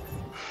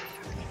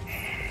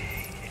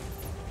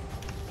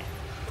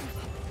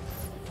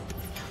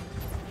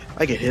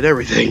 I can hit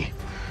everything.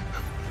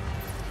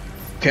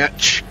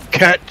 Catch,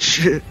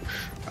 catch.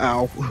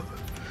 Ow.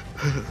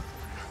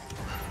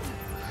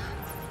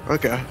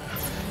 Okay.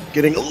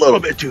 Getting a little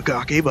bit too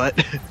cocky,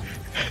 but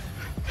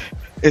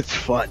it's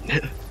fun.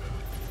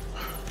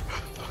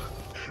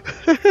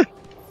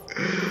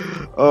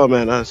 Oh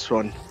man, that's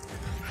fun.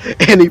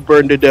 And he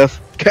burned to death.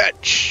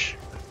 Catch.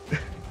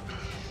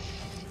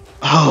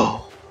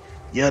 Oh,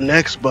 yeah,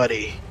 next,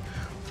 buddy.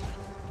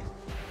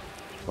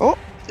 Oh,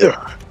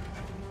 yeah.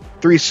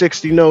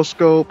 360 no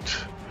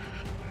scoped.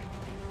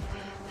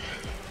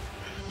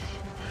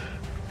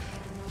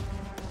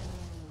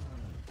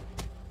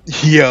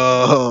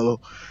 Yo,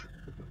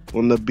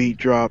 when the beat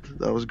dropped,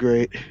 that was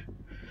great.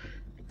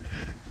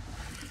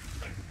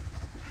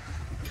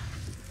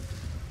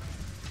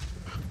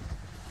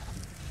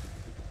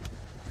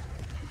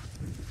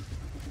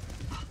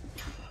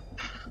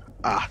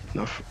 Ah,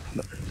 no.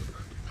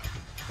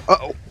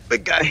 Uh-oh,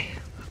 big guy.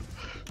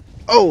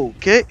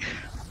 Okay.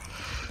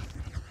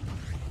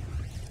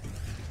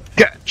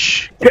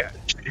 Catch,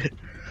 catch.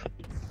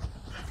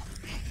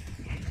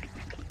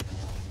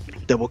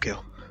 Double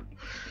kill.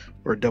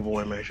 Or double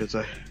whammy, I should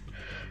say.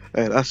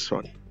 Hey, that's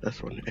fun. That's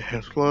fun. It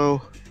has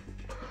flow,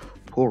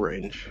 pull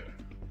range.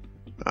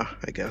 Ah,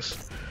 I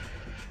guess.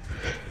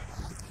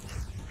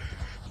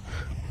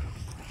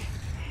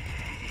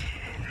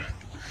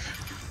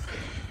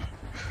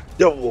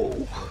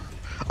 Yo!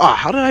 Ah,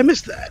 how did I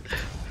miss that?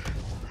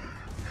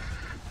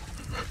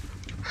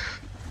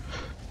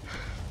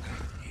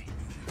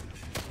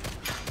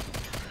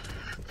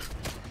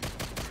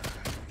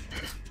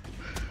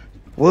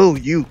 Will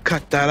you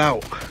cut that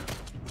out?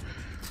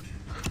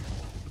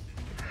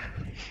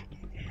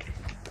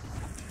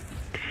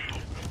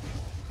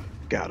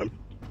 Got him.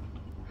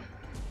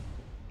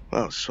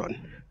 That was fun.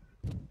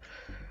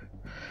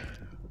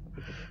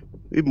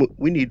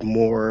 We need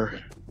more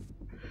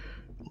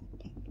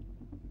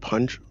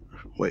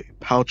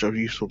pouch of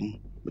useful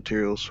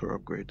materials for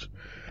upgrades.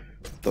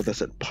 I thought that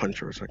said punch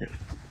for a second.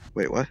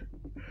 Wait, what?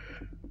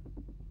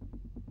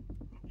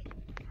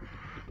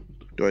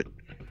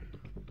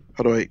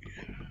 How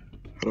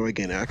do I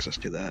gain access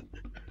to that?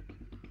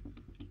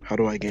 How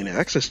do I gain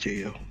access to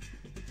you?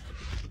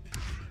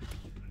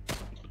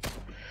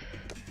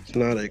 It's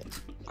not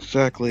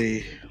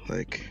exactly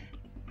like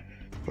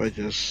how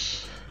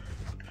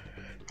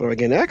do I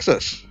gain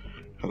access?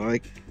 How do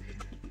I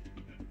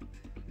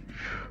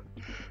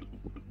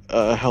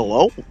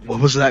hello? What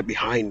was that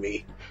behind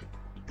me?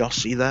 Y'all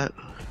see that?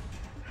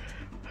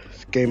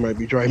 This game might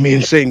be driving me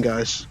insane,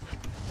 guys.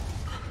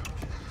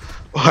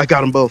 Oh, I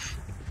got them both.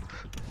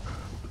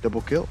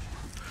 Double kill.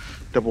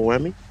 Double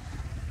whammy.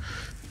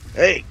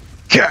 Hey,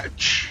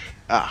 catch!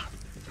 Ah,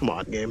 come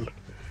on, game.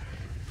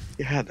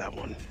 You had that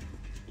one.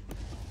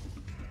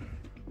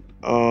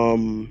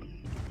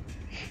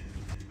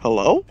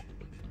 Hello?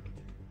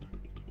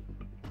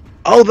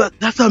 Oh,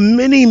 that's a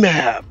mini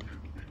map.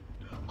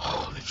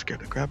 Oh, that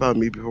scared the crap out of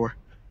me before.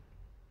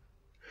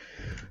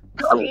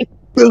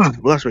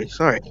 Bless me.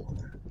 Sorry.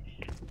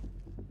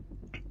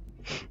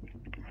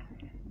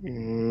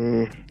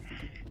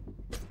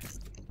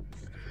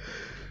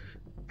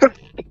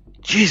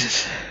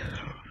 Jesus.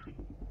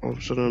 All of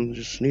a sudden I'm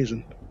just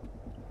sneezing.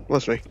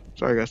 Bless me.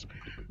 Sorry, guys.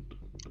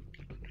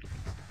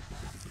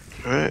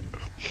 Alright.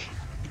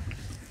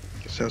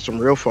 Let's have some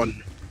real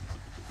fun.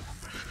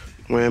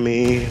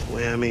 Whammy,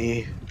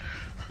 whammy.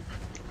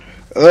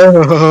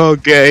 Oh,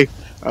 okay.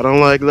 I don't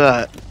like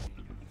that.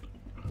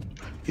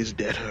 He's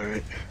dead,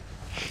 alright.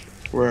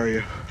 Where are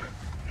you?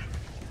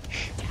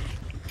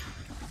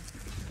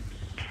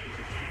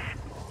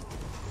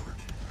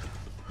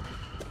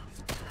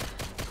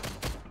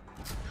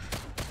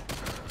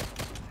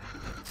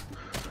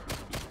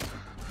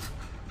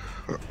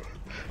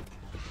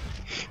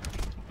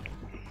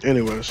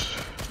 Anyways.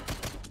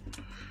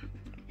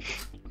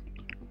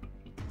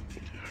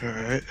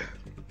 Alright.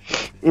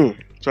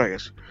 Sorry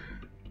guys.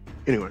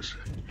 Anyways.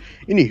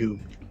 Anywho.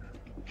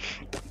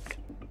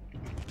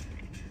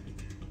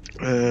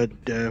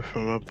 Death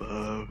from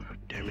above.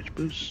 Damage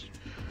boost.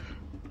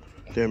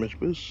 Damage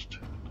boost.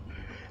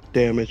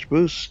 Damage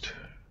boost.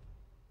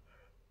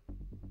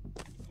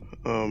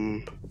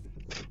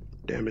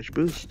 Damage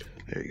boost.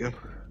 There you go.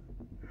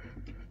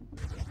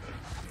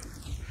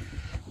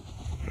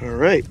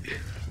 Alright.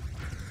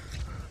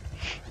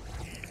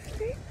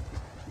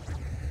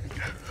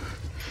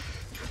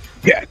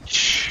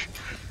 Catch.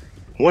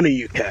 One of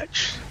you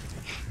catch.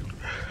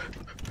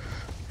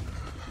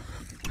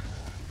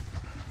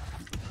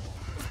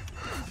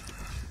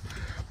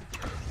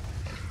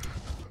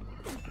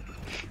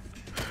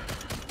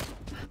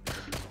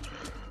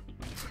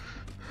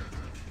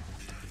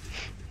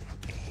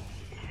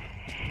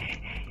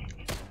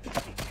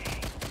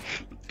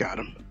 Got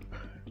him.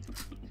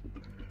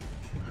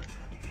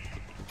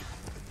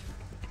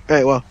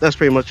 Alright, well, that's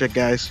pretty much it,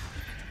 guys.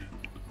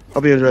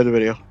 Hope you enjoyed the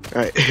video.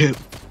 Alright,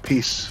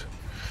 peace.